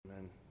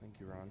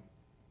you're on.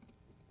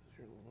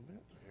 Here a little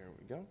bit. There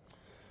we go.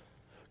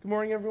 Good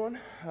morning, everyone.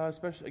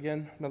 Especially,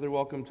 again, another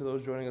welcome to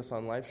those joining us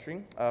on live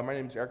stream. My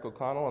name is Eric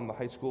O'Connell. I'm the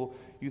high school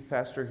youth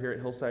pastor here at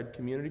Hillside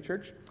Community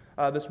Church.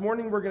 This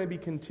morning, we're going to be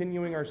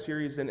continuing our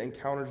series in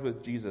Encounters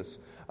with Jesus.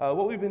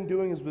 What we've been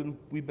doing is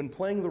we've been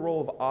playing the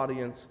role of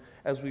audience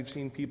as we've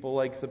seen people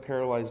like the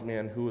paralyzed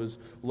man who was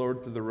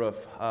lowered through the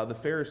roof, the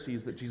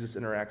Pharisees that Jesus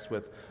interacts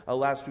with.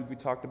 Last week, we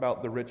talked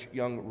about the rich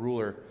young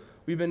ruler.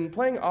 We've been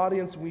playing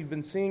audience, and we've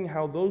been seeing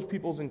how those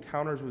people's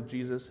encounters with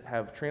Jesus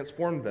have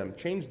transformed them,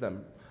 changed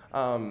them.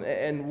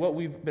 And what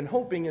we've been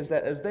hoping is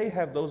that as they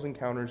have those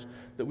encounters,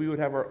 that we would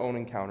have our own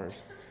encounters.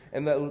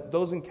 And that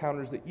those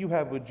encounters that you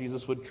have with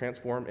Jesus would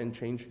transform and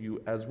change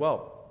you as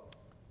well.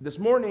 This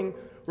morning,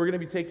 we're going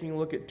to be taking a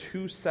look at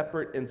two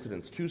separate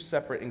incidents, two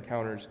separate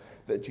encounters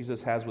that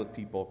Jesus has with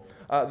people.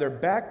 They're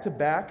back to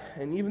back,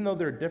 and even though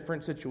they're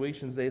different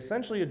situations, they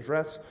essentially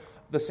address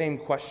the same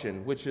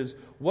question, which is,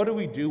 what do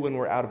we do when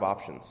we're out of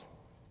options?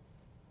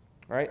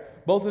 Right?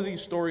 Both of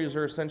these stories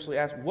are essentially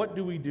asked, what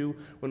do we do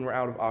when we're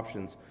out of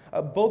options?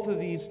 Both of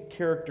these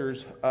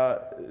characters,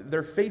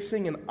 they're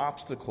facing an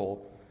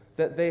obstacle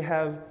that they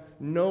have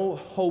no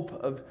hope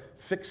of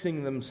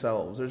fixing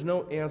themselves. There's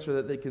no answer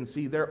that they can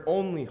see. Their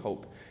only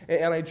hope,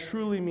 and I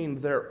truly mean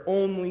their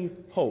only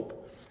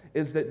hope,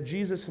 is that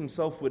Jesus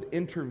himself would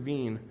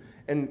intervene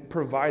and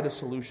provide a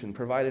solution,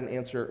 provide an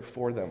answer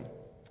for them.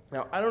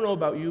 Now, I don't know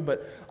about you,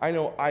 but I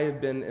know I have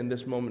been in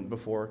this moment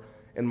before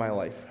in my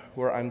life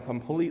where I'm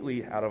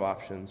completely out of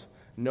options,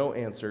 no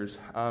answers,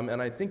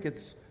 and I think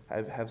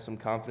I have some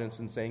confidence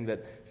in saying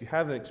that if you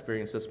haven't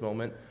experienced this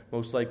moment,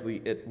 most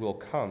likely it will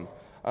come.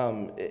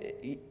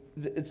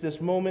 It's this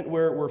moment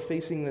where we're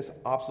facing this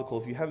obstacle.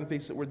 If you haven't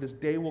faced it, where this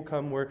day will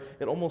come where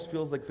it almost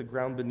feels like the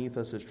ground beneath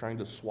us is trying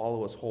to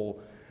swallow us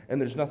whole,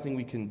 and there's nothing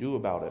we can do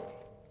about it.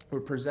 We're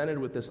presented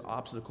with this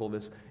obstacle,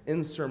 this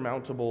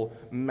insurmountable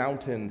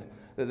mountain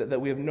that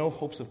we have no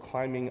hopes of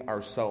climbing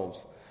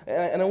ourselves.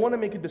 And I want to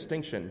make a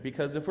distinction,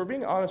 because if we're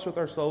being honest with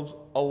ourselves,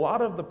 a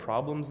lot of the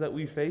problems that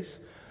we face,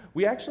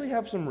 we actually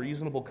have some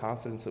reasonable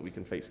confidence that we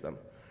can face them,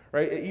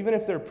 right? Even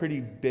if they're pretty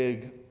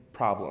big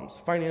problems,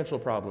 financial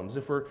problems.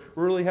 If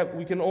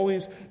we can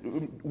always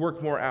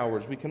work more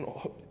hours. We can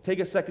take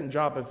a second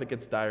job if it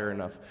gets dire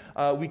enough.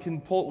 We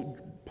can pull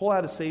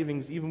out of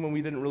savings even when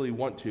we didn't really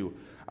want to.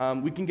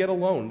 We can get a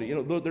loan.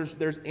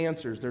 There's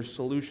answers. There's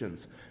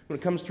solutions. When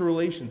it comes to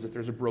relations, if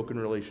there's a broken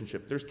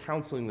relationship, there's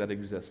counseling that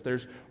exists.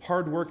 There's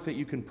hard work that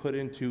you can put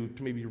into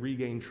to maybe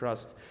regain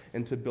trust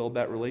and to build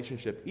that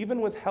relationship.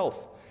 Even with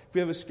health, if we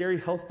have a scary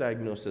health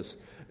diagnosis,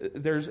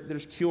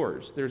 there's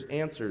cures, there's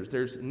answers,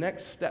 there's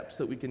next steps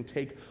that we can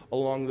take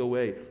along the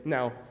way.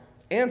 Now,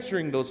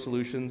 answering those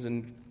solutions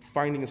and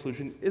finding a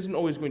solution isn't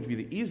always going to be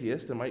the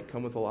easiest. It might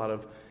come with a lot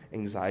of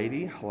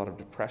anxiety, a lot of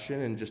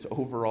depression, and just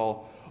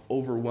overall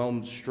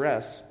overwhelmed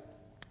stress.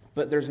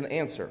 But there's an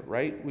answer,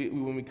 right?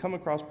 When we come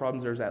across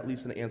problems, there's at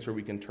least an answer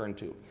we can turn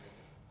to.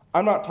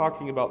 I'm not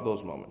talking about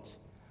those moments.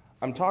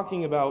 I'm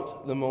talking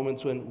about the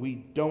moments when we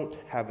don't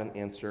have an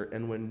answer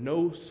and when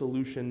no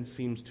solution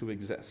seems to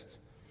exist.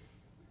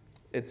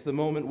 It's the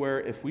moment where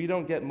if we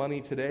don't get money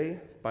today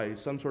by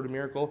some sort of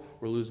miracle,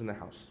 we're losing the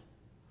house.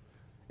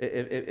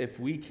 If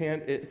we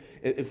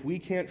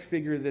can't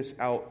figure this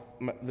out,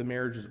 the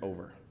marriage is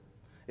over.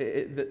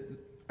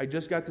 I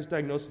just got this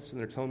diagnosis and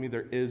they're telling me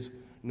there is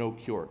no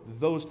cure.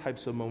 Those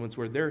types of moments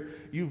where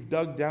you've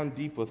dug down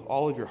deep with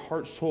all of your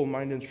heart, soul,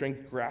 mind, and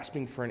strength,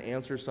 grasping for an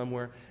answer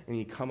somewhere, and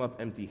you come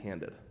up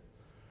empty-handed.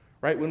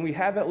 Right? When we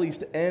have at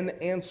least an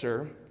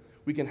answer,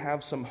 we can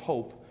have some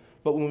hope.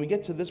 But when we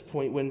get to this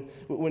point,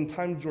 when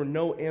times where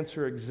no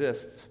answer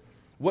exists,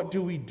 what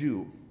do we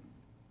do?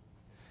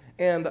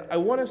 And I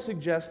want to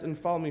suggest, and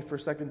follow me for a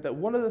second, that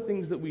one of the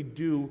things that we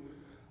do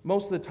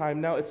most of the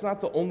time, now it's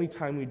not the only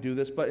time we do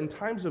this, but in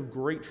times of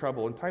great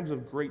trouble, in times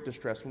of great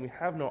distress, when we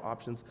have no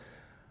options,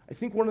 I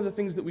think one of the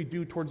things that we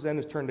do towards then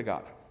is turn to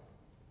God.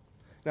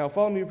 Now,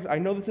 follow me. I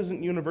know this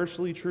isn't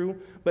universally true,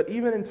 but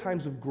even in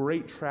times of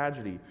great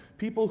tragedy,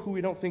 people who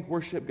we don't think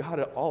worship God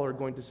at all are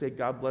going to say,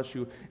 God bless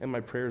you, and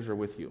my prayers are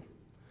with you.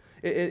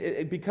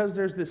 Because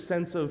there's this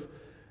sense of,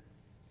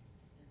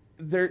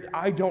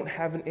 I don't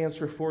have an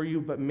answer for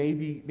you, but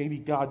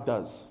maybe God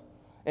does.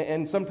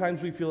 And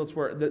sometimes we feel it's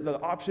where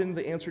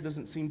the answer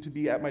doesn't seem to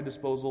be at my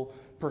disposal.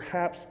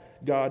 Perhaps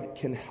God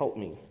can help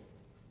me.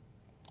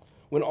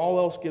 When all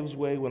else gives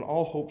way, when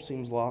all hope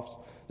seems lost,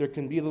 there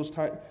can be those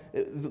times.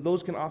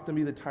 Those can often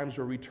be the times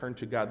where we turn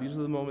to God. These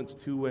are the moments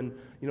too when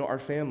our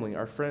family,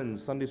 our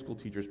friends, Sunday school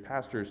teachers,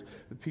 pastors,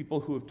 the people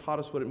who have taught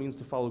us what it means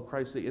to follow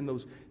Christ. In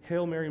those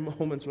Hail Mary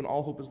moments when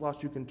all hope is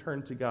lost, you can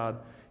turn to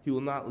God. He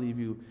will not leave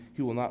you.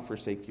 He will not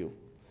forsake you.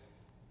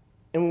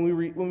 And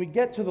when we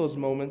get to those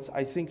moments,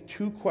 I think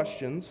two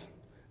questions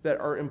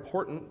that are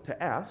important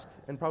to ask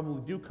and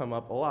probably do come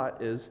up a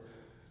lot is,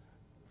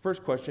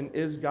 first question,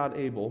 is God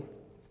able?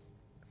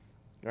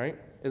 Right?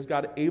 Is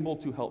God able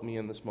to help me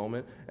in this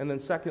moment? And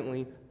then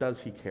secondly, does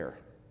he care?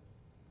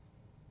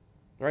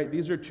 Right?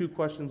 These are two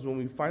questions when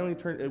we finally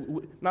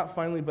not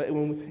finally, but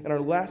when in our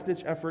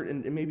last-ditch effort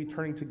and maybe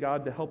turning to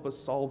God to help us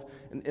solve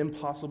an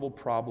impossible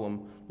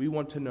problem, we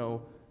want to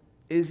know,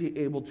 is he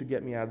able to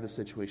get me out of this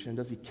situation?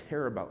 Does he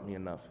care about me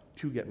enough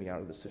to get me out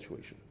of this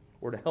situation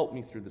or to help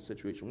me through the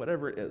situation,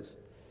 whatever it is?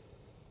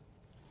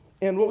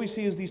 And what we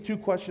see is these two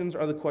questions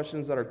are the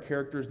questions that our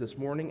characters this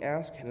morning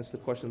ask, and it's the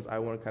questions I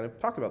want to kind of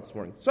talk about this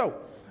morning.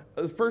 So,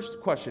 the first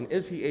question,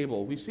 is he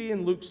able? We see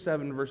in Luke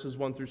 7, verses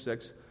 1 through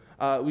 6,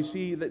 we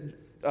see that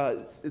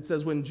it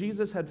says, when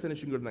Jesus had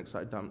finished, you can go to the next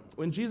slide, Tom.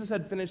 When Jesus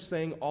had finished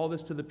saying all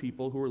this to the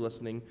people who were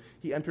listening,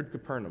 he entered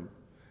Capernaum.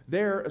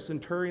 There, a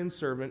centurion's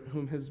servant,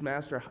 whom his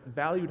master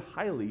valued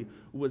highly,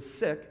 was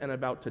sick and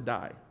about to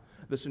die.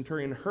 The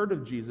centurion heard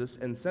of Jesus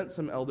and sent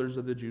some elders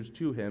of the Jews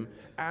to him,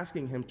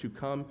 asking him to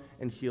come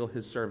and heal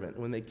his servant.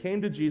 When they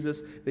came to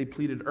Jesus, they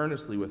pleaded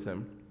earnestly with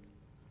him.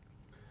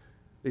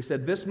 They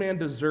said, "This man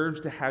deserves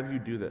to have you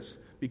do this,"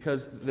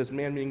 because this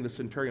man meaning the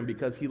centurion,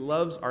 because he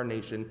loves our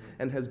nation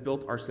and has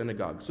built our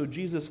synagogue. So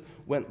Jesus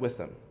went with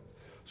them.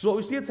 So what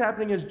we see that's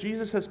happening is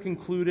Jesus has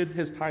concluded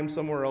his time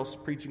somewhere else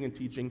preaching and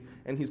teaching,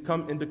 and he's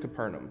come into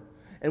Capernaum.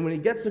 And when he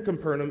gets to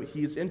Capernaum,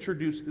 he's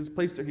introduced, this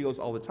place that he goes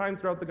all the time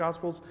throughout the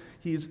Gospels,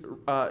 he's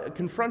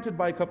confronted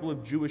by a couple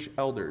of Jewish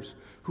elders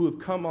who have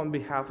come on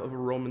behalf of a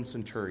Roman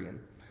centurion.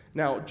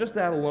 Now, just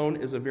that alone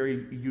is a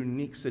very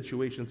unique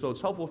situation, so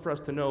it's helpful for us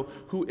to know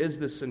who is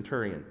this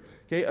centurion.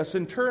 Okay, a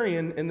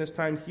centurion in this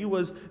time, he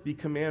was the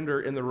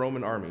commander in the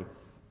Roman army.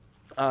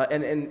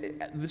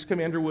 And this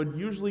commander would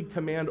usually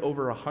command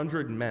over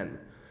 100 men.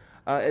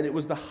 And it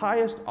was the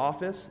highest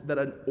office that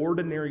an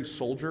ordinary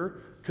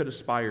soldier could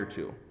aspire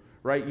to.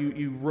 Right?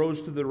 You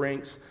rose to the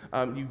ranks.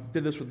 You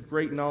did this with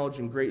great knowledge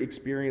and great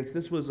experience.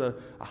 This was a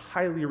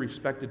highly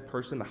respected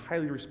person, a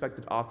highly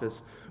respected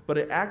office. But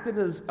it acted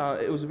as,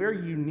 it was a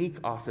very unique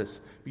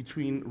office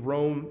between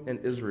Rome and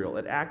Israel.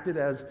 It acted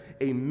as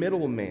a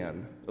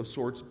middleman of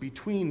sorts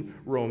between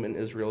Rome and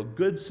Israel. A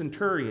good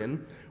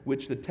centurion,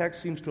 which the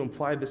text seems to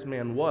imply this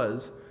man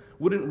was,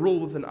 wouldn't rule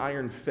with an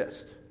iron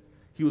fist.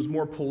 He was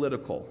more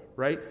political,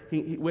 right?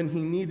 When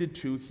he needed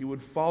to, he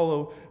would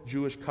follow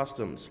Jewish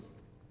customs.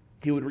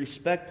 He would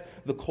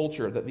respect the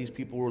culture that these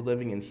people were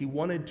living in. He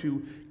wanted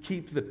to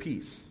keep the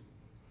peace,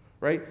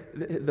 right?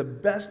 The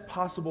best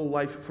possible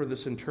life for the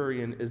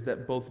centurion is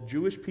that both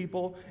Jewish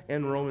people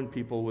and Roman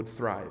people would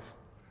thrive,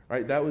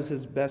 right? That was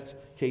his best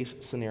case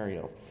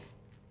scenario.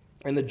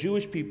 And the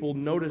Jewish people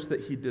noticed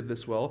that he did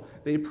this well.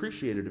 They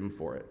appreciated him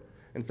for it.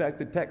 In fact,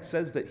 the text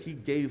says that he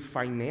gave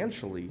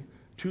financially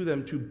to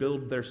them to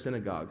build their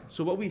synagogue.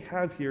 So what we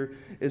have here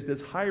is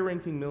this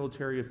high-ranking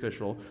military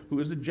official, who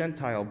is a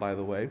Gentile, by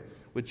the way,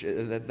 which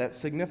that's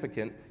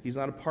significant. He's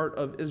not a part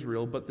of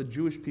Israel, but the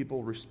Jewish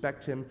people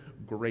respect him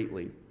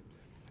greatly.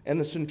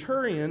 And the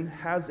centurion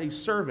has a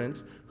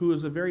servant who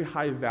is a very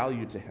high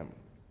value to him.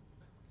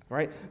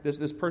 Right?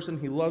 This person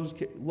he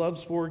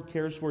loves for,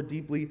 cares for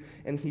deeply,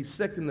 and he's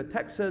sick. And the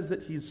text says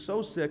that he's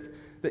so sick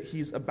that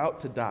he's about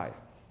to die.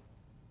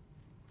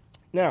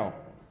 Now,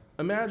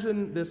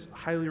 imagine this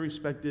highly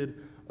respected,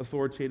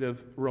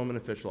 authoritative Roman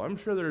official. I'm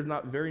sure there's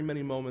not very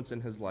many moments in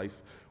his life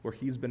where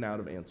he's been out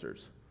of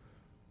answers,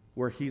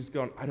 where he's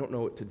gone, I don't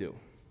know what to do.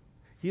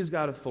 He's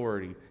got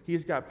authority.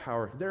 He's got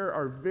power. There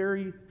are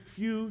very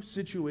few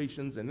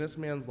situations in this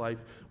man's life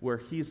where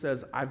he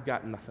says, I've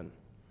got nothing.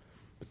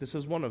 But this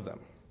is one of them.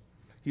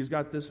 He's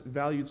got this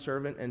valued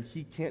servant, and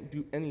he can't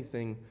do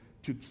anything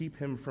to keep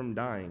him from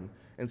dying.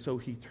 And so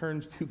he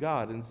turns to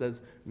God and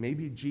says,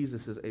 maybe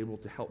Jesus is able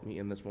to help me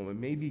in this moment.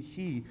 Maybe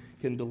he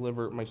can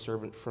deliver my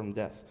servant from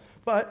death.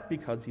 But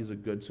because he's a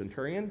good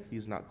centurion,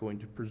 he's not going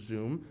to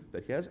presume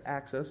that he has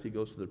access. He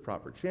goes to the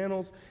proper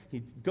channels.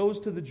 He goes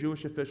to the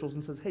Jewish officials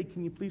and says, hey,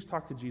 can you please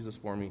talk to Jesus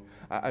for me?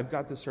 I've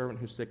got this servant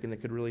who's sick, and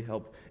it could really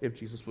help if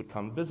Jesus would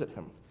come visit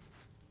him.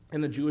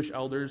 And the Jewish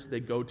elders, they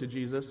go to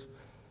Jesus,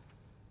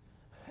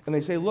 and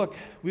they say, look,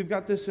 we've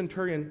got this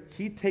centurion.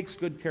 He takes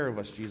good care of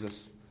us,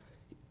 Jesus.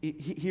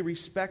 He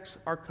respects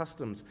our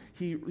customs.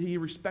 He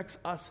respects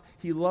us.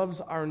 He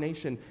loves our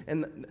nation.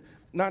 And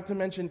not to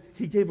mention,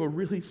 he gave a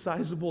really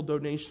sizable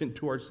donation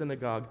to our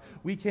synagogue.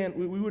 We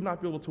would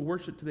not be able to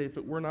worship today if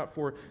it were not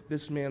for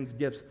this man's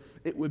gifts.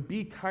 It would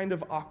be kind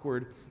of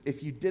awkward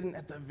if you didn't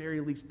at the very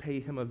least pay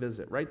him a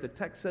visit, right? The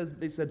text says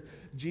they said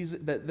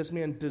that this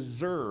man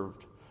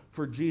deserved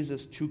for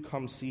Jesus to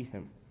come see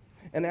him.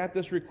 And at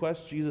this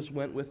request, Jesus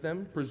went with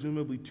them,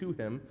 presumably to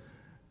him.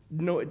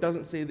 No, it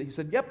doesn't say that he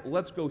said, yep,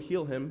 let's go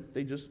heal him.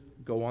 They just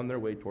go on their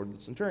way toward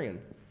the centurion.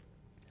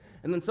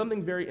 And then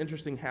something very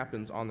interesting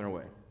happens on their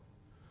way.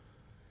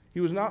 He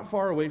was not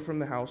far from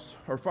the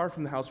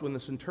house when the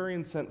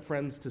centurion sent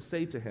friends to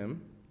say to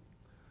him,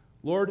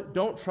 Lord,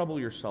 don't trouble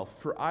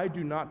yourself, for I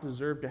do not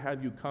deserve to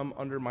have you come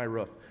under my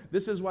roof.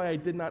 This is why I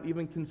did not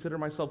even consider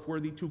myself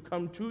worthy to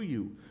come to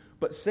you.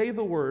 But say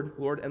the word,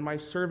 Lord, and my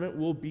servant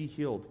will be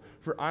healed.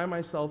 For I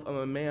myself am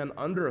a man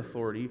under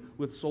authority,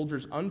 with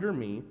soldiers under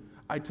me.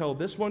 I tell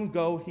this one,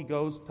 go, he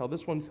goes. Tell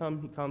this one,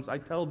 come, he comes. I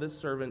tell this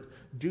servant,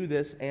 do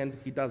this, and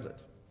he does it.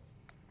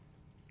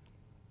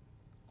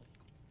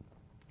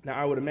 Now,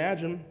 I would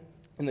imagine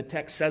And the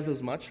text says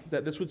as much,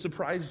 that this would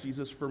surprise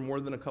Jesus for more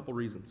than a couple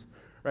reasons.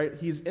 Right?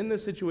 He's in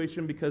this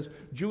situation because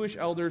Jewish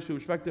elders who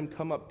respect him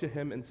come up to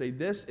him and say,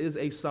 this is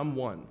a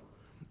someone.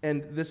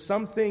 And this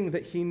something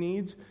that he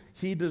needs,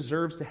 he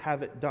deserves to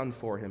have it done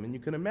for him. And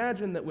you can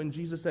imagine that when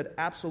Jesus said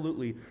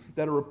absolutely,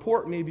 that a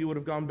report maybe would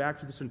have gone back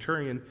to the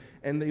centurion,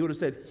 and they would have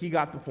said, he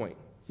got the point.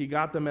 He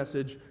got the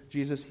message.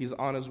 Jesus, he's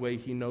on his way.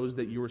 He knows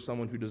that you are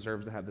someone who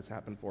deserves to have this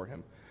happen for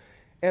him.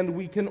 And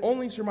we can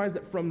only surmise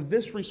that from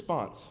this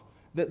response,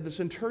 that the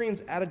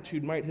centurion's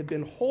attitude might have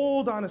been,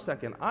 hold on a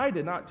second, I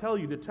did not tell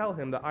you to tell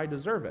him that I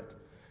deserve it.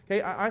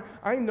 Okay,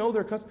 I know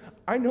their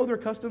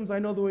customs, I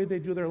know the way they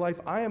do their life.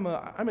 I'm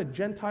a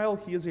Gentile,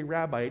 he is a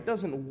rabbi. It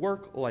doesn't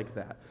work like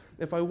that.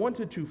 If I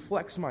wanted to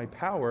flex my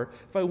power,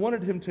 if I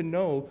wanted him to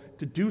know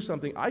to do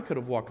something, I could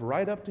have walked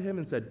right up to him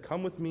and said,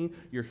 come with me,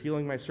 you're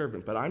healing my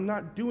servant. But I'm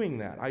not doing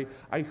that.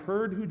 I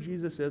heard who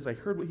Jesus is, I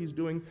heard what he's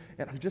doing,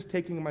 and I'm just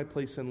taking my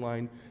place in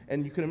line.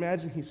 And you can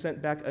imagine he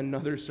sent back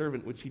another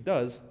servant, which he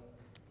does,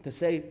 to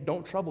say,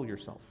 don't trouble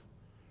yourself,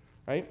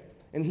 right?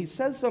 And he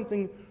says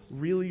something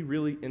really,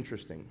 really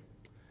interesting.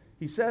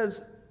 He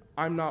says,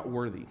 I'm not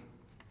worthy.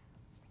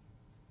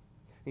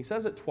 He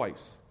says it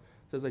twice.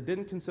 He says, I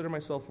didn't consider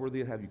myself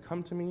worthy to have you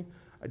come to me.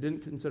 I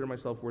didn't consider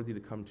myself worthy to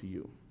come to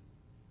you.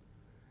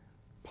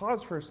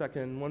 Pause for a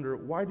second and wonder,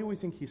 why do we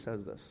think he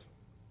says this?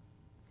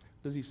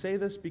 Does he say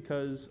this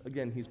because,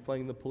 again, he's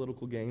playing the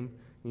political game?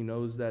 He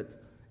knows that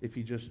if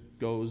he just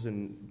goes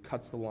and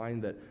cuts the line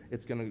that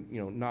it's going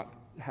to, not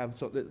have,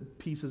 so that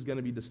peace is going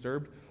to be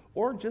disturbed?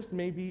 Or just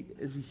maybe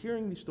is he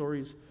hearing these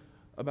stories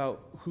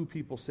about who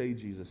people say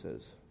Jesus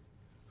is,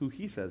 who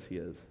he says he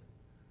is,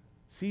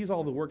 sees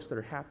all the works that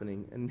are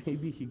happening, and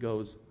maybe he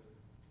goes,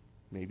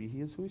 maybe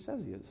he is who he says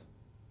he is.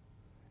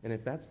 And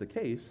if that's the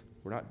case,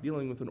 we're not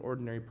dealing with an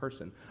ordinary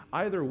person.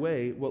 Either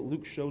way, what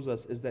Luke shows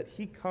us is that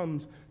he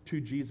comes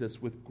to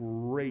Jesus with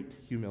great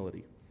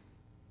humility.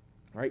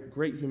 Right?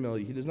 Great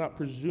humility. He does not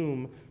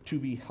presume to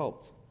be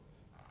helped.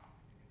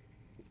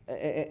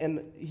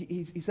 And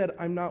he said,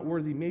 I'm not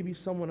worthy. Maybe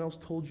someone else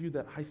told you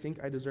that I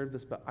think I deserve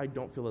this, but I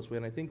don't feel this way.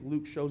 And I think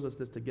Luke shows us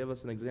this to give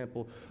us an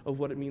example of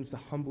what it means to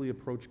humbly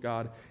approach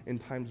God in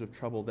times of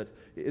trouble. That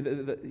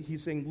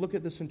he's saying, look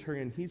at the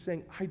centurion. He's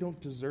saying, I don't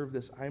deserve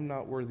this. I'm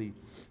not worthy.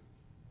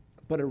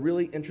 But a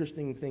really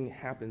interesting thing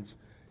happens.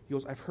 He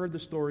goes, I've heard the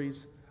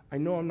stories. I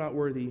know I'm not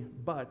worthy,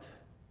 but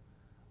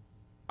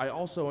I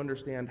also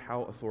understand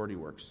how authority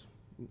works.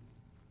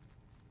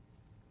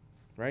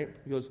 Right?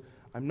 He goes,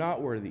 I'm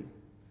not worthy.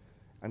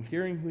 I'm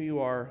hearing who you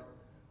are,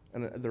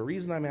 and the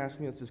reason I'm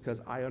asking this is because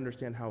I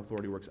understand how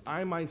authority works.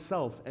 I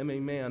myself am a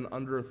man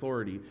under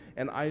authority,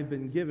 and I've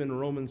been given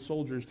Roman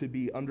soldiers to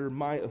be under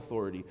my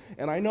authority.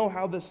 And I know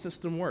how this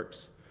system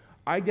works.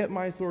 I get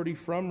my authority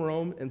from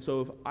Rome, and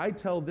so if I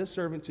tell this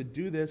servant to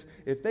do this,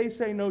 if they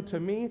say no to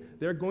me,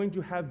 they're going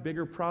to have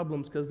bigger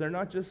problems because they're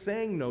not just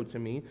saying no to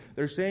me,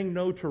 they're saying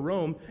no to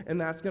Rome, and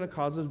that's going to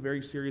cause us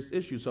very serious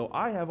issues. So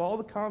I have all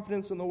the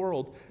confidence in the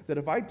world that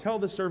if I tell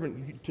the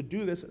servant to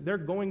do this, they're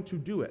going to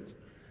do it.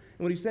 And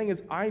what he's saying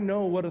is, I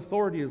know what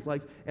authority is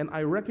like, and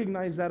I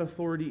recognize that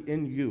authority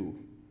in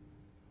you.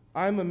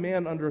 I'm a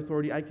man under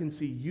authority. I can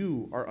see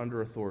you are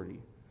under authority.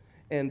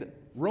 And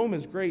Rome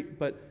is great,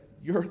 but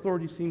your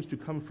authority seems to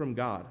come from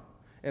God.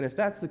 And if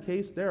that's the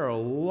case, there are a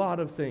lot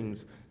of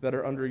things that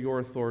are under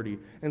your authority.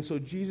 And so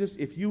Jesus,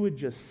 if you would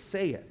just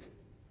say it,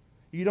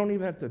 you don't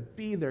even have to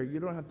be there. You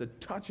don't have to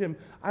touch him.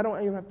 I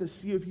don't even have to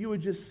see you. If you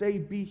would just say,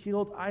 be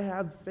healed, I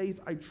have faith,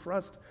 I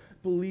trust,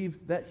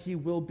 believe that he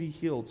will be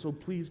healed. So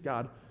please,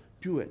 God,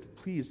 do it.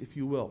 Please, if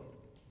you will.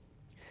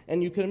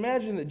 And you can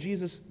imagine that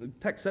Jesus, the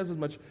text says as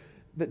much,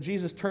 that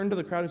Jesus turned to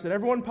the crowd and said,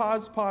 everyone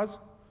pause.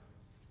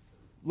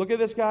 Look at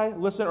this guy,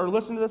 listen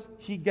to this.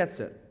 He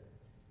gets it.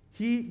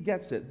 He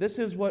gets it. This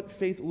is what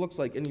faith looks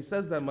like. And he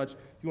says that much. If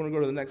you want to go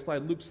to the next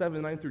slide, Luke 7,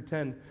 9 through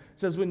 10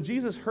 says, when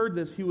Jesus heard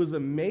this, he was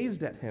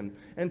amazed at him.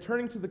 And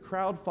turning to the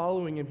crowd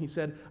following him, he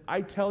said,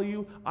 I tell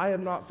you, I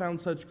have not found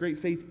such great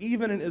faith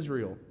even in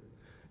Israel.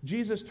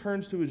 Jesus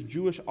turns to his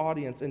Jewish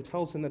audience and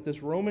tells him that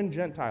this Roman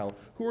Gentile,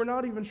 who we're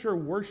not even sure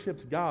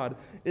worships God,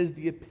 is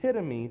the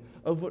epitome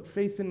of what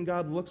faith in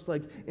God looks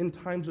like in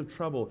times of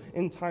trouble,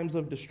 in times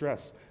of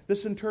distress. The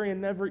centurion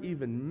never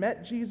even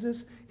met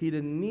Jesus. He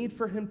didn't need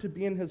for him to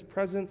be in his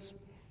presence,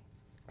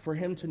 for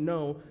him to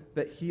know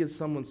that he is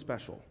someone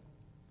special.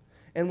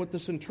 And what the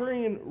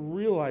centurion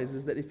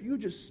realizes that if you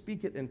just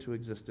speak it into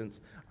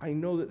existence, I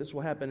know that this will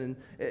happen.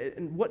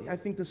 And what I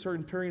think the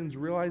centurion's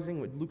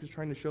realizing, what Luke is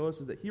trying to show us,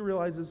 is that he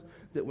realizes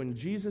that when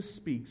Jesus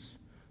speaks,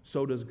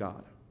 so does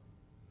God.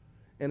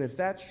 And if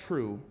that's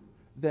true,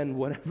 then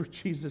whatever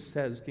Jesus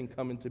says can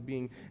come into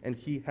being, and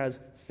he has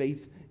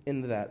faith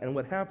in that. And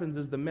what happens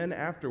is the men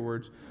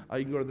afterwards,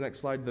 you can go to the next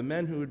slide, the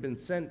men who had been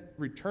sent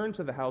returned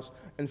to the house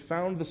and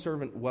found the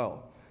servant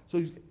well.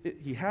 So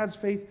he has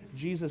faith,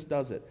 Jesus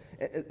does it.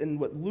 And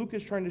what Luke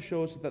is trying to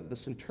show us is that the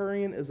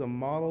centurion is a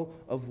model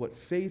of what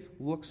faith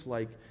looks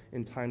like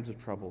in times of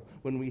trouble,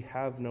 when we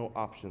have no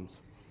options.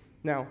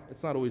 Now,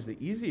 it's not always the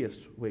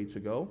easiest way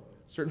to go.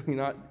 certainly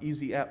not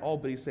easy at all,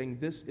 but he's saying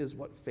this is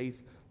what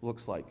faith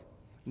looks like.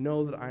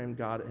 Know that I am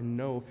God and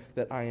know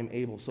that I am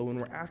able. So when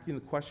we're asking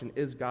the question,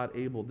 is God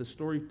able? This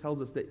story tells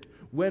us that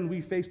when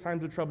we face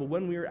times of trouble,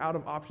 when we are out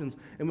of options,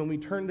 and when we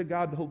turn to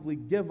God to hopefully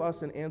give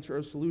us an answer,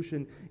 a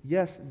solution,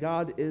 yes,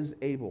 God is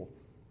able.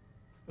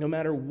 No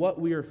matter what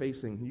we are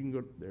facing. You can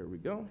go, there we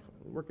go,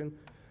 working.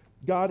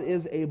 God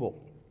is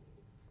able.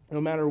 No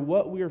matter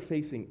what we are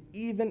facing,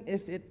 even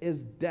if it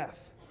is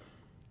death,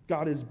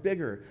 God is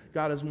bigger.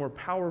 God is more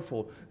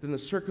powerful than the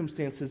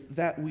circumstances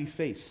that we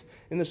face.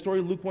 In the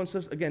story, Luke wants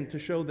us, again, to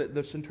show that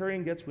the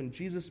centurion gets when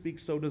Jesus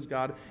speaks, so does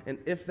God. And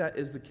if that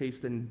is the case,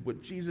 then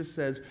what Jesus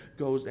says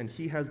goes, and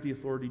he has the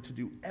authority to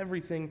do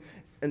everything,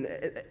 and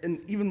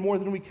even more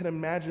than we can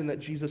imagine that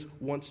Jesus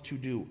wants to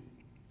do.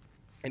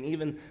 And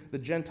even the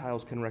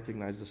Gentiles can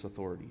recognize this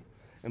authority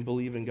and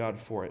believe in God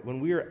for it.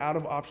 When we are out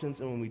of options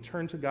and when we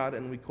turn to God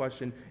and we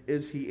question,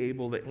 is he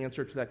able? The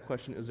answer to that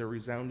question is a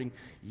resounding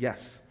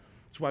yes.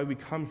 That's why we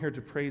come here to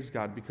praise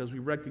God, because we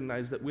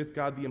recognize that with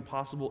God the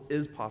impossible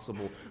is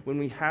possible. When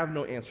we have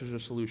no answers or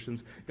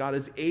solutions, God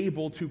is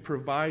able to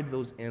provide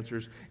those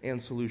answers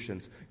and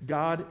solutions.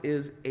 God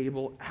is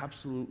able,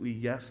 absolutely,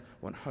 yes,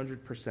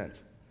 100%.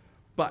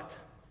 But,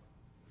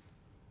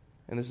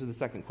 and this is the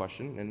second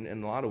question, and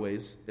in a lot of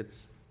ways,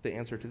 it's the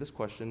answer to this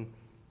question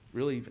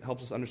really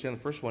helps us understand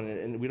the first one,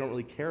 and we don't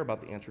really care about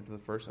the answer to the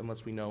first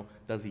unless we know,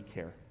 does he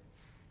care?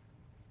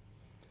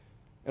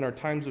 In our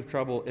times of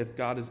trouble, if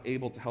God is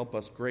able to help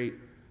us, great.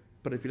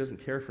 But if he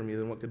doesn't care for me,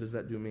 then what good does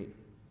that do me?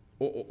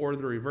 Or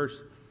the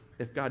reverse,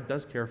 if God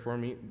does care for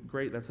me,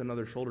 great, that's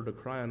another shoulder to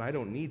cry on. I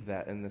don't need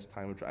that in this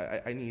time of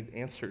trouble. I need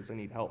answers. I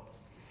need help.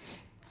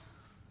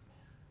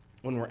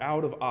 When we're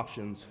out of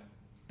options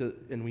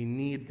and we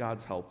need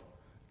God's help,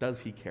 does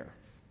he care?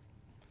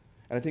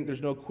 And I think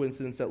there's no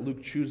coincidence that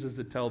Luke chooses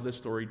to tell this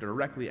story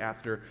directly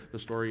after the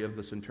story of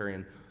the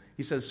centurion.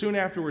 He says, soon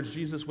afterwards,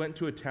 Jesus went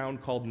to a town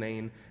called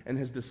Nain, and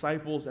his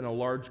disciples and a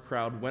large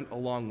crowd went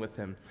along with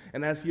him.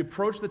 And as he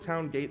approached the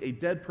town gate, a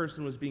dead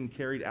person was being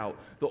carried out,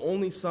 the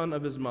only son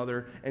of his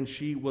mother, and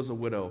she was a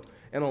widow.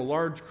 And a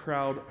large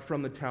crowd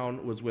from the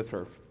town was with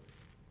her.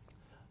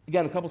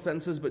 Again, a couple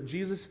sentences, but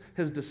Jesus,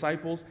 his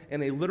disciples,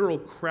 and a literal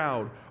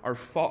crowd are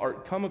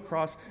come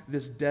across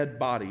this dead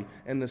body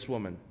and this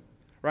woman.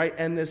 Right?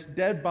 And this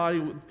dead body,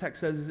 the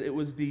text says it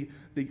was the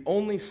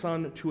only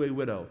son to a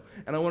widow.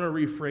 And I want to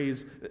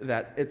rephrase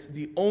that. It's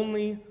the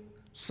only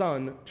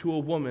son to a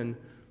woman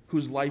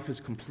whose life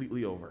is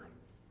completely over.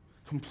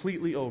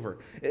 Completely over.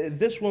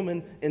 This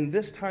woman, in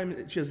this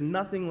time, she has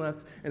nothing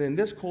left. And in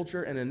this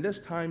culture and in this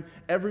time,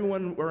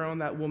 everyone around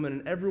that woman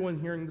and everyone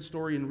hearing the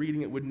story and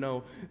reading it would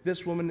know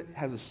this woman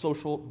has a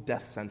social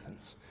death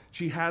sentence.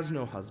 She has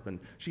no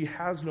husband. She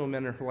has no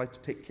men in her life to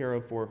take care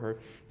of for her.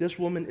 This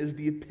woman is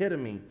the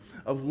epitome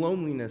of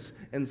loneliness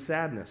and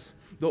sadness.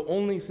 The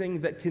only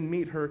thing that can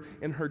meet her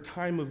in her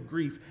time of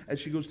grief as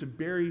she goes to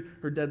bury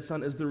her dead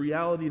son is the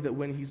reality that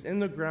when he's in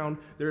the ground,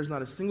 there is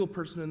not a single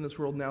person in this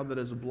world now that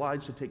is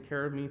obliged to take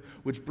care of me,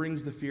 which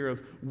brings the fear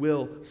of,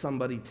 will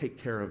somebody take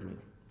care of me?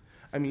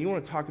 I mean, you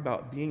want to talk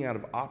about being out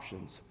of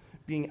options,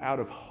 being out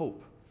of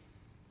hope.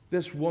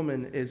 This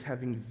woman is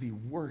having the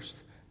worst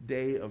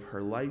day of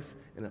her life,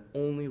 and it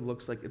only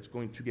looks like it's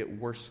going to get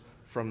worse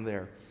from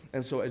there.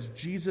 And so as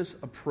Jesus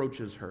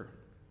approaches her,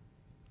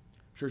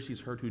 I'm sure she's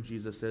heard who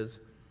Jesus is,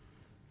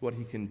 what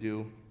he can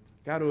do.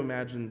 Got to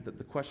imagine that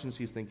the question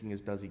she's thinking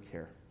is, does he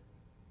care?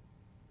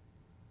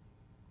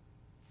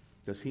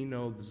 Does he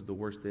know this is the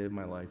worst day of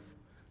my life?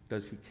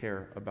 Does he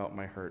care about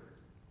my hurt?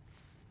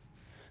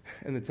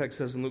 And the text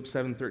says in Luke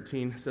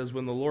 7:13, says,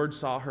 when the Lord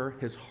saw her,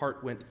 his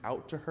heart went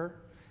out to her,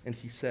 and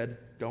he said,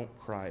 don't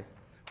cry.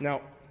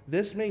 Now,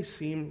 this may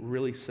seem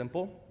really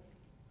simple,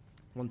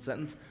 one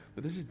sentence,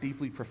 but this is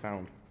deeply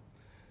profound.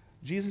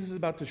 Jesus is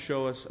about to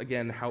show us,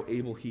 again, how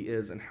able he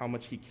is and how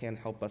much he can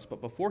help us. But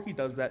before he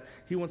does that,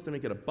 he wants to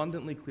make it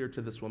abundantly clear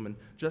to this woman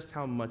just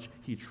how much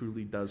he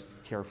truly does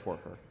care for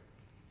her.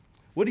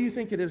 What do you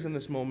think it is in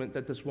this moment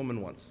that this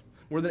woman wants?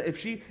 More than if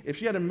she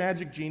had a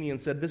magic genie and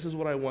said, this is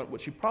what I want, what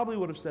she probably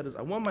would have said is,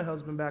 I want my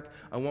husband back,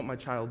 I want my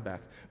child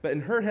back. But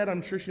in her head,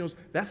 I'm sure she knows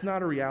that's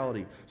not a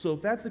reality. So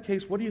if that's the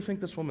case, what do you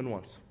think this woman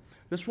wants?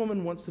 This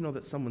woman wants to know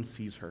that someone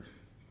sees her,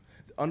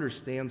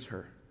 understands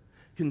her,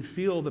 can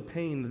feel the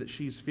pain that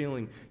she's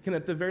feeling, can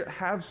at the very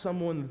have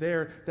someone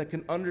there that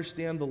can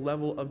understand the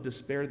level of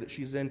despair that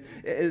she's in.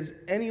 As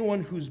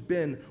anyone who's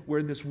been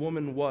where this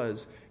woman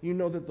was, you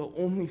know that the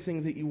only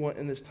thing that you want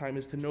in this time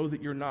is to know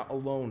that you're not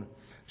alone,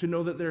 to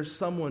know that there's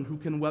someone who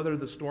can weather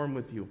the storm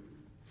with you.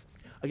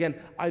 Again,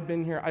 I've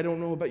been here. I don't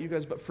know about you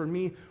guys, but for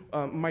me,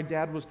 my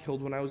dad was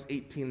killed when I was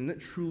 18, and it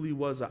truly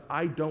was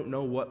I don't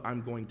know what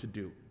I'm going to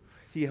do.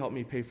 He helped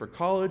me pay for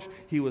college.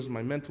 He was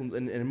my mental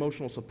and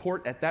emotional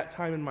support at that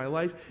time in my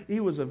life. He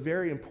was a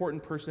very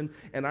important person,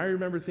 and I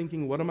remember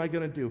thinking, what am I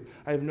going to do?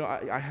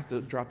 I have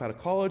to drop out of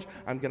college.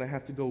 I'm going to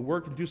have to go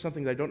work and do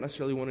something that I don't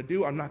necessarily want to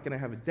do. I'm not going to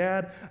have a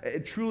dad.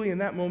 Truly, in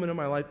that moment in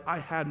my life, I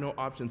had no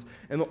options.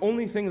 And the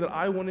only thing that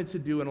I wanted to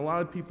do, and a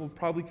lot of people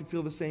probably could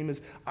feel the same,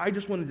 is I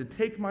just wanted to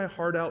take my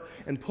heart out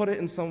and put it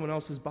in someone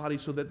else's body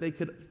so that they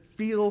could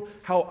feel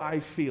how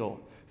I feel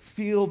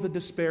the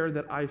despair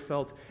that I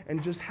felt,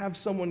 and just have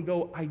someone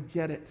go, I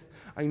get it.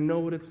 I know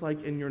what it's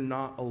like, and you're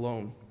not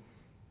alone.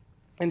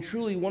 And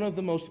truly, one of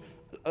the most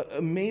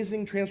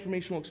amazing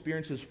transformational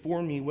experiences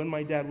for me when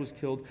my dad was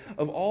killed,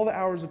 of all the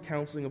hours of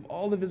counseling, of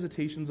all the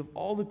visitations, of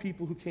all the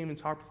people who came and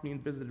talked with me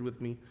and visited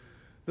with me,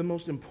 the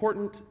most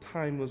important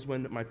time was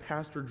when my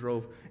pastor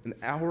drove an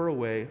hour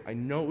away. I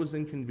know it was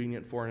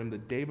inconvenient for him, the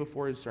day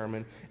before his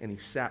sermon, and he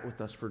sat with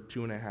us for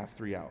 2.5,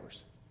 3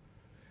 hours.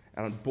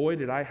 And boy,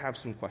 did I have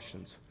some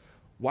questions.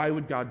 Why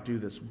would God do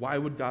this? Why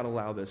would God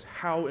allow this?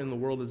 How in the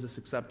world is this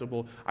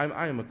acceptable?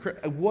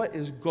 What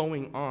is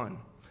going on?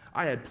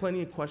 I had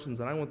plenty of questions,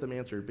 and I want them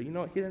answered. But you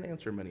know what? He didn't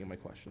answer many of my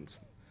questions.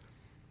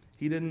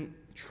 He didn't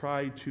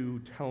try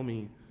to tell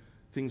me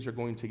things are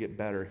going to get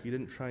better. He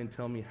didn't try and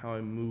tell me how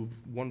I move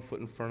one foot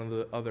in front of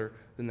the other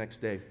the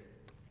next day.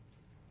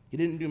 He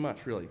didn't do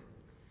much, really.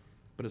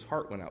 But his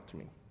heart went out to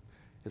me.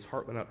 His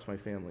heart went out to my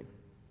family.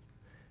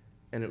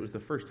 And it was the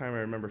first time I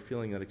remember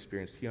feeling that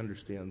experience. He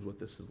understands what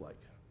this is like,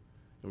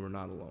 and we're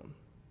not alone.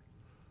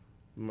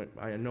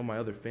 I know my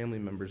other family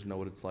members know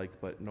what it's like,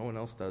 but no one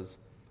else does,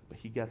 but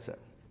he gets it.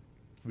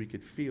 We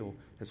could feel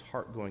his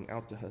heart going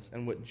out to us.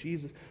 And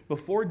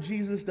before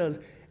Jesus does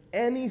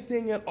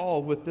anything at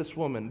all with this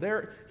woman,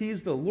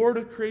 he's the Lord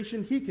of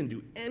creation. He can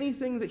do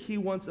anything that he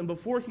wants, and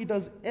before he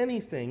does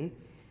anything,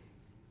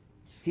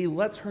 he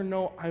lets her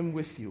know, I'm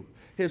with you.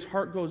 His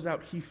heart goes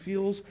out. He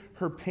feels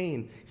her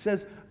pain. He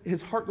says,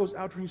 his heart goes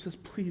out to her. He says,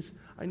 please,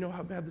 I know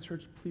how bad this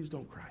hurts. Please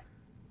don't cry.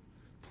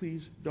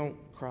 Please don't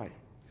cry.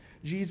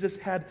 Jesus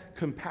had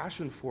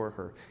compassion for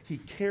her. He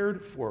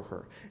cared for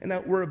her. And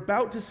now we're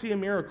about to see a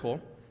miracle,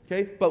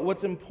 okay? But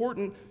what's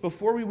important,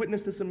 before we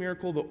witness this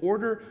miracle, the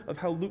order of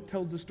how Luke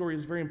tells the story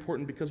is very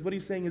important, because what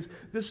he's saying is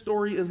this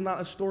story is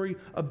not a story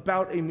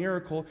about a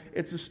miracle.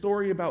 It's a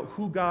story about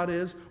who God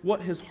is,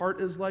 what his heart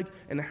is like,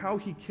 and how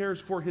he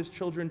cares for his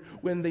children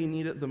when they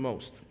need it the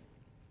most.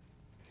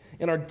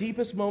 In our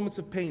deepest moments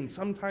of pain,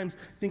 sometimes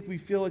think we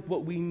feel like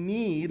what we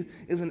need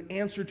is an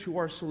answer to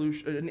our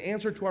solution, an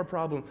answer to our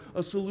problem,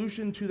 a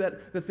solution to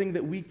the thing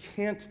that we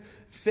can't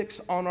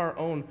fix on our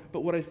own.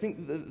 But what I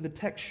think the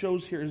text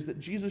shows here is that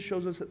Jesus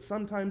shows us that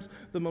sometimes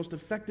the most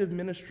effective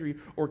ministry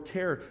or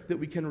care that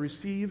we can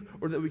receive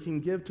or that we can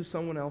give to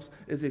someone else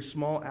is a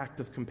small act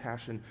of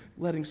compassion,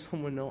 letting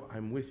someone know,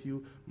 I'm with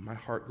you, my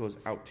heart goes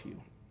out to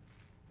you.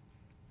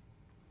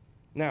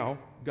 Now,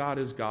 God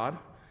is God.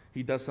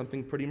 He does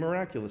something pretty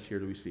miraculous here,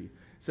 do we see? It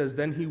says,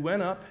 then he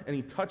went up and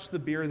he touched the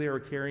bier they were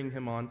carrying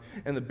him on,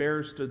 and the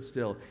bearer stood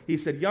still. He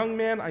said, young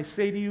man, I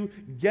say to you,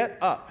 get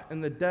up.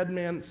 And the dead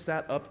man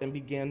sat up and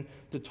began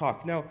to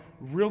talk. Now,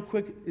 real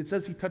quick, it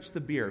says he touched the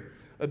bier.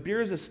 A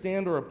bier is a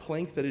stand or a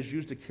plank that is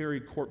used to carry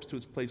a corpse to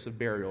its place of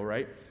burial,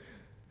 right?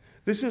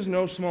 This is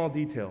no small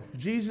detail.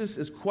 Jesus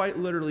is quite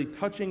literally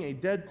touching a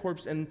dead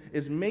corpse and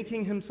is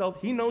making himself,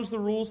 he knows the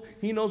rules,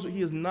 he knows what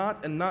he is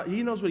not,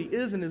 he knows what he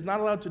is and is not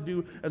allowed to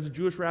do as a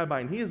Jewish rabbi,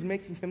 and he is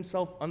making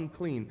himself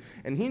unclean.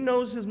 And he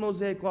knows his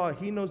Mosaic law.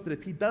 He knows that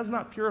if he does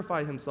not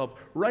purify himself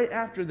right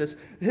after this,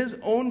 his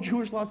own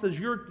Jewish law says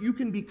you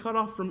can be cut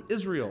off from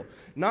Israel.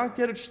 Not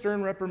get a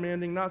stern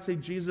reprimanding, not say,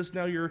 Jesus,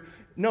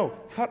 no,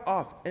 cut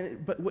off.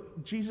 But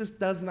what Jesus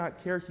does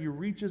not care. He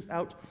reaches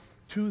out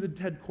to the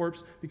dead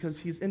corpse because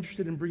he's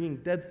interested in bringing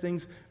dead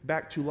things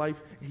back to life.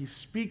 He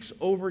speaks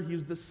over, he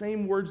uses the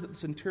same words that the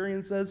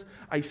centurion says,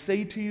 I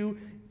say to you,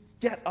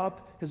 get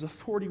up. His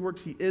authority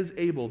works. He is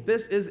able.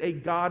 This is a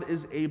God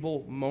is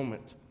able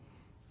moment,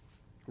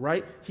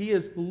 right? He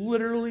is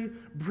literally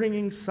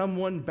bringing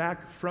someone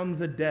back from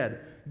the dead.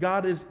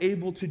 God is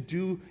able to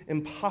do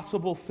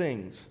impossible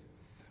things.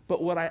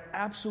 But what I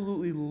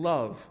absolutely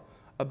love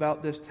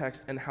about this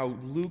text and how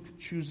Luke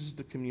chooses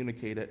to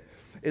communicate it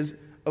is,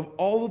 of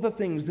all of the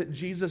things that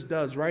Jesus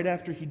does right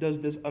after he does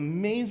this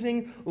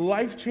amazing,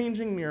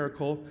 life-changing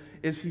miracle,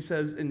 is he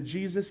says, and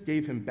Jesus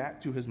gave him back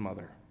to his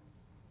mother.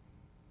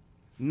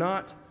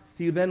 Not,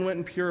 he then went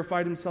and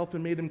purified himself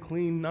and made him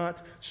clean,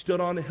 not stood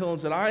on a hill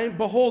and said,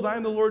 behold, I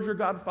am the Lord your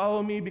God,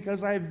 follow me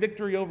because I have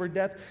victory over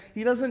death.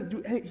 He doesn't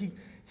do anything.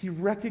 He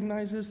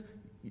recognizes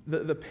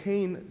the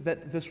pain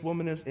that this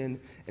woman is in,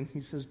 and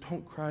he says,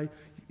 don't cry.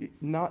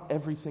 Not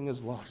everything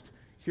is lost.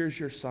 Here's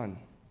your son.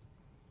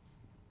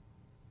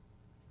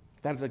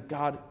 That is a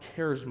God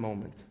cares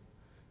moment.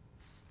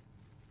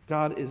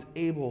 God is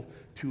able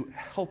to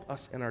help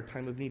us in our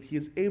time of need. He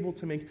is able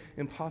to make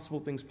impossible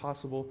things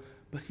possible,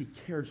 but he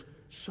cares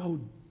so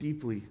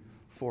deeply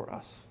for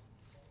us.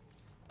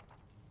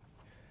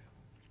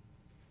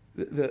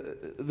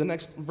 The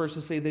next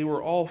verses say, they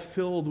were all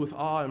filled with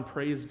awe and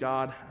praised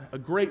God. A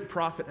great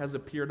prophet has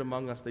appeared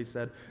among us, they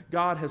said.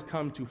 God has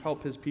come to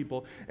help his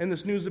people. And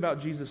this news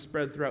about Jesus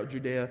spread throughout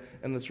Judea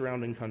and the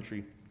surrounding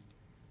country.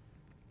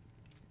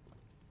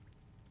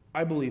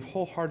 I believe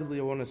wholeheartedly,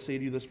 I want to say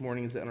to you this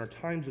morning, is that in our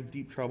times of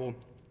deep trouble,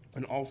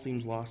 when all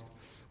seems lost,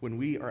 when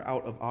we are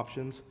out of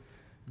options,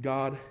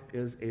 God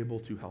is able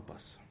to help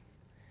us.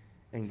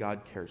 And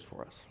God cares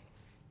for us.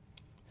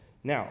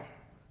 Now,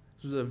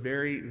 this is a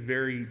very,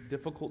 very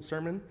difficult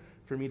sermon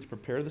for me to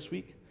prepare this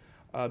week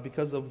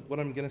because of what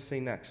I'm going to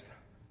say next.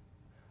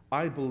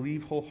 I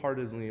believe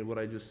wholeheartedly in what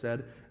I just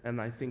said,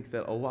 and I think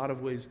that a lot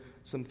of ways,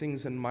 some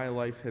things in my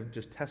life have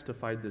just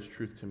testified this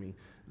truth to me,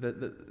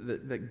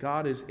 that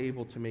God is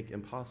able to make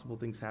impossible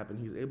things happen.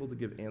 He's able to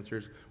give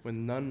answers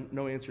when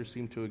no answers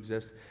seem to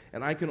exist.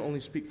 And I can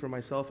only speak for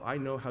myself. I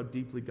know how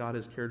deeply God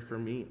has cared for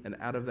me, and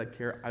out of that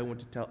care, I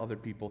want to tell other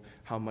people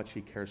how much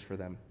he cares for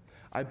them.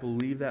 I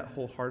believe that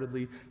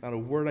wholeheartedly. Not a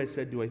word I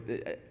said do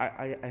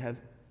I have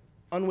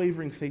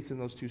unwavering faith in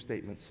those two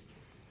statements.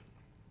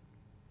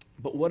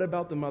 But what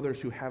about the mothers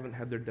who haven't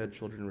had their dead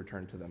children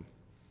returned to them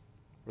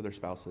or their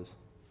spouses?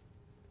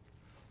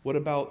 What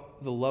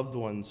about the loved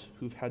ones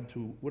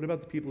what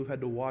about the people who've had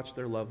to watch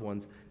their loved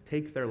ones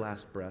take their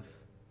last breath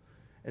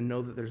and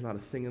know that there's not a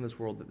thing in this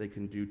world that they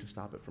can do to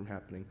stop it from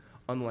happening,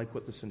 unlike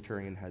what the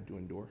centurion had to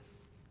endure?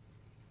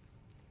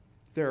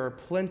 There are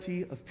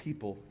plenty of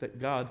people that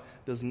God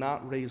does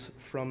not raise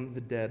from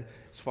the dead.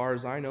 As far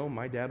as I know,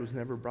 my dad was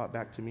never brought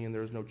back to me, and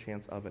there was no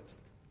chance of it.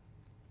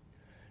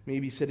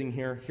 Maybe sitting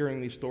here,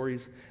 hearing these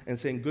stories, and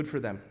saying, good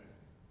for them.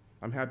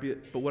 I'm happy,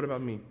 but what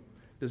about me?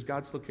 Does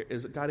God still care?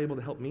 Is God able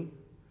to help me?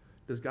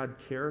 Does God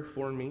care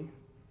for me?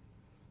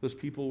 Those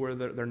people where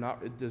they're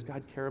not, does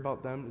God care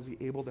about them? Is he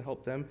able to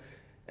help them?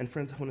 And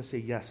friends, I want to say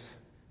yes.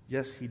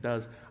 Yes, he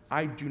does.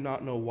 I do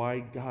not know why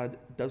God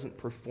doesn't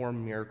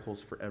perform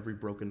miracles for every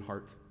broken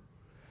heart.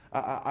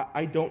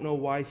 I don't know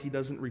why he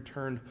doesn't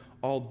return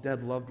all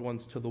dead loved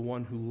ones to the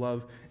one who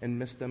love and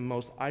miss them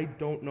most. I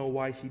don't know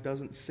why he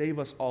doesn't save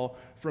us all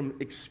from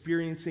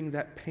experiencing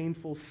that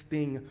painful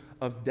sting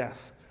of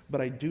death. But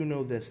I do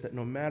know this, that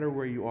no matter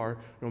where you are,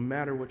 no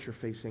matter what you're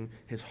facing,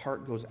 his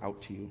heart goes out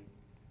to you.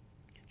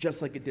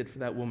 Just like it did for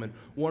that woman.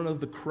 One of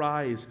the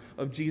cries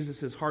of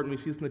Jesus' heart, and we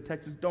see this in the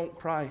text, is don't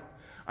cry.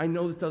 I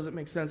know this doesn't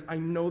make sense. I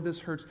know this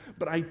hurts.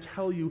 But I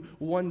tell you,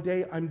 one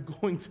day I'm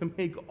going to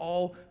make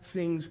all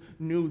things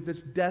new.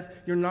 This death,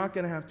 you're not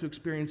going to have to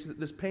experience it.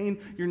 This pain,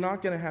 you're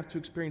not going to have to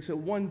experience it.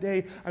 One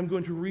day I'm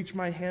going to reach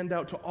my hand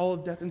out to all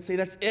of death and say,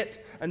 that's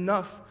it.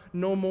 Enough.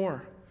 No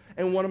more.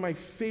 And one of my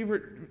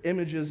favorite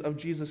images of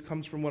Jesus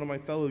comes from one of my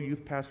fellow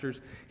youth pastors.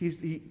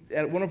 He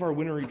at one of our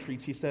winter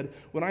retreats, he said,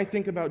 when I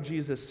think about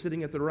Jesus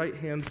sitting at the right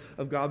hand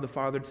of God the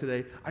Father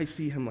today, I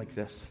see him like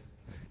this.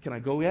 Can I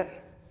go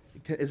yet?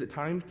 Is it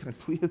time? Can I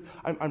please?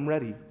 I'm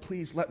ready.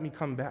 Please let me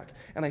come back.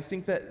 And I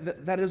think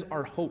that is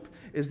our hope,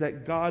 is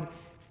that God,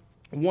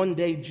 one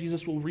day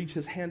Jesus will reach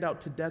his hand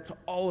out to death, to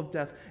all of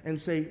death, and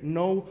say,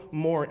 no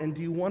more. And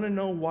do you want to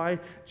know why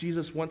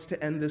Jesus wants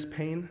to end this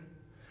pain?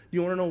 Do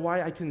you want to know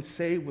why I can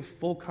say with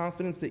full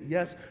confidence that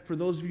yes, for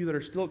those of you that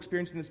are still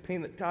experiencing this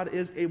pain, that God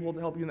is able to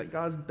help you and that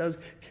God does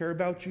care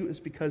about you? Is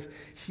because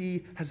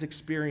he has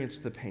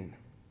experienced the pain.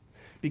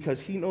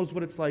 Because he knows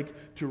what it's like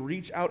to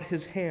reach out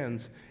his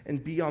hands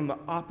and be on the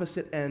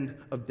opposite end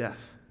of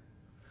death.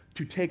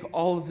 To take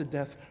all of the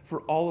death for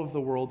all of the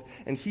world.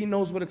 And he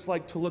knows what it's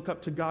like to look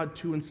up to God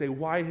too and say,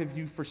 why have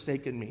you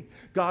forsaken me?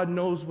 God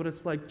knows what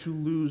it's like to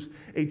lose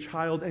a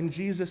child. And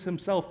Jesus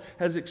himself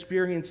has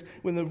experienced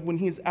when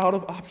he's out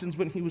of options,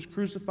 when he was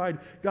crucified,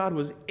 God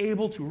was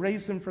able to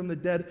raise him from the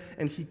dead,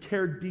 and he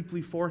cared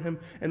deeply for him.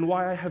 And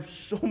why I have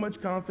so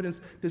much confidence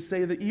to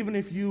say that even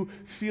if you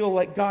feel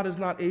like God is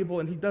not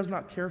able and he does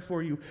not care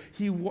for you,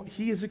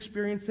 he has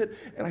experienced it,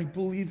 and I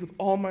believe with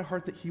all my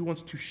heart that he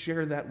wants to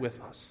share that with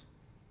us.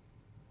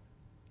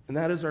 And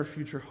that is our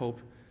future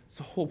hope. It's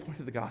the whole point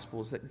of the gospel,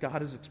 is that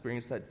God has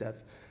experienced that death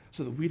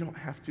so that we don't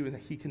have to, and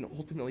that he can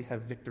ultimately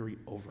have victory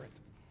over it.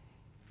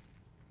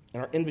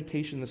 And our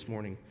invitation this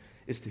morning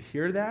is to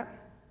hear that,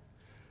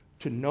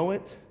 to know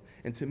it,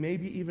 and to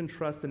maybe even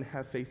trust and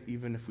have faith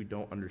even if we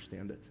don't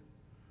understand it.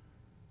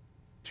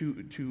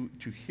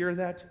 To hear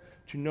that,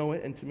 to know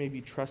it, and to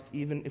maybe trust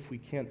even if we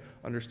can't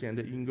understand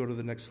it. You can go to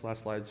the next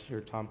last slides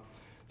here, Tom.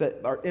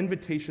 That our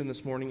invitation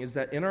this morning is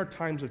that in our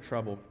times of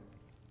trouble,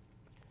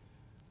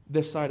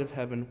 this side of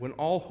heaven, when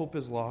all hope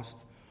is lost,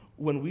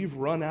 when we've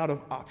run out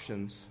of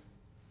options,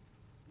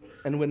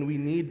 and when we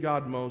need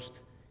God most,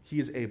 he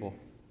is able.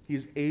 He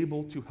is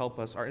able to help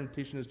us. Our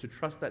invitation is to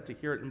trust that, to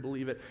hear it and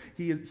believe it.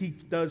 He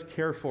does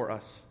care for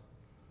us.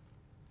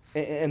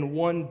 And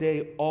one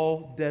day,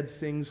 all dead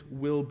things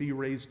will be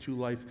raised to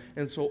life.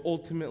 And so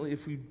ultimately,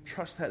 if we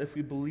trust that, if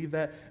we believe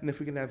that, and if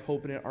we can have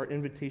hope in it, our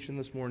invitation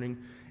this morning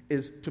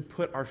is to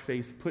put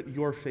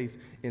your faith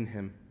in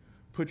him.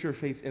 Put your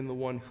faith in the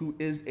one who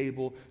is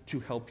able to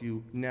help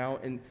you now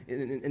and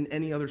in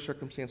any other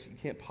circumstance that you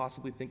can't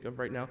possibly think of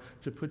right now,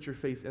 to put your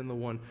faith in the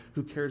one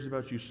who cares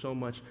about you so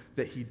much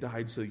that he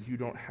died so you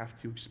don't have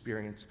to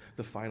experience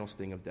the final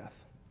sting of death.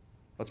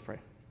 Let's pray.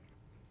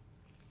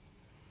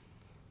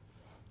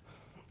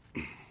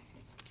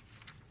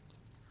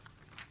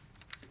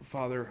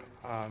 Father,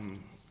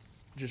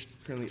 just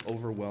currently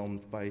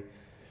overwhelmed by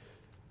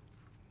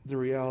the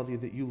reality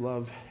that you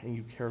love and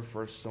you care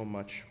for us so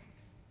much,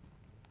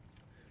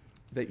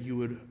 that you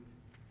would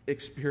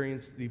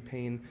experience the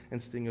pain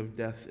and sting of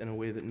death in a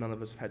way that none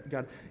of us have had.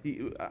 God,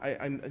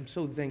 I'm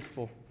so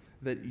thankful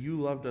that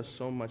you loved us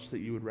so much that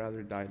you would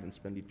rather die than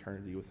spend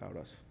eternity without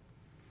us.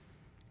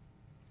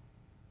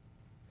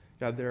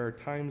 God, there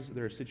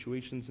are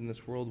situations in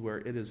this world where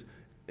it is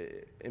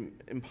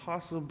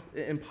impossible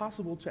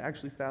to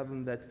actually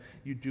fathom that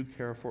you do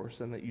care for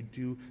us and that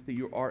you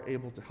are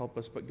able to help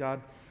us. But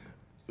God,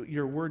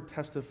 your word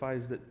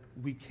testifies that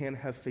we can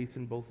have faith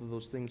in both of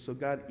those things. So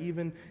God,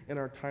 even in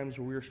our times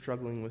where we're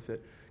struggling with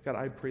it, God,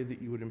 I pray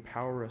that you would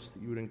empower us,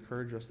 that you would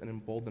encourage us and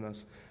embolden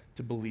us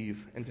to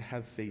believe and to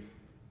have faith,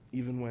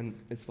 even when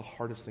it's the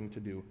hardest thing to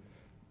do.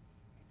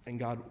 And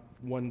God,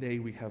 one day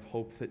we have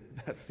hope that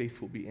that faith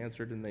will be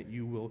answered and that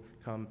you will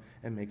come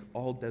and make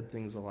all dead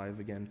things alive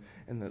again.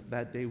 And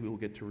that day we will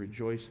get to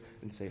rejoice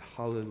and say,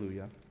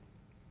 hallelujah.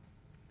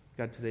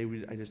 God, today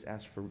I just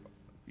ask for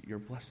your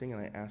blessing,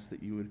 and I ask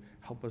that you would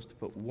help us to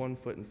put one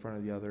foot in front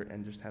of the other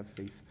and just have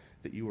faith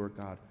that you are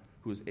God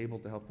who is able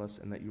to help us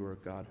and that you are a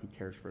God who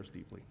cares for us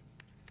deeply.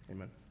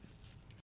 Amen.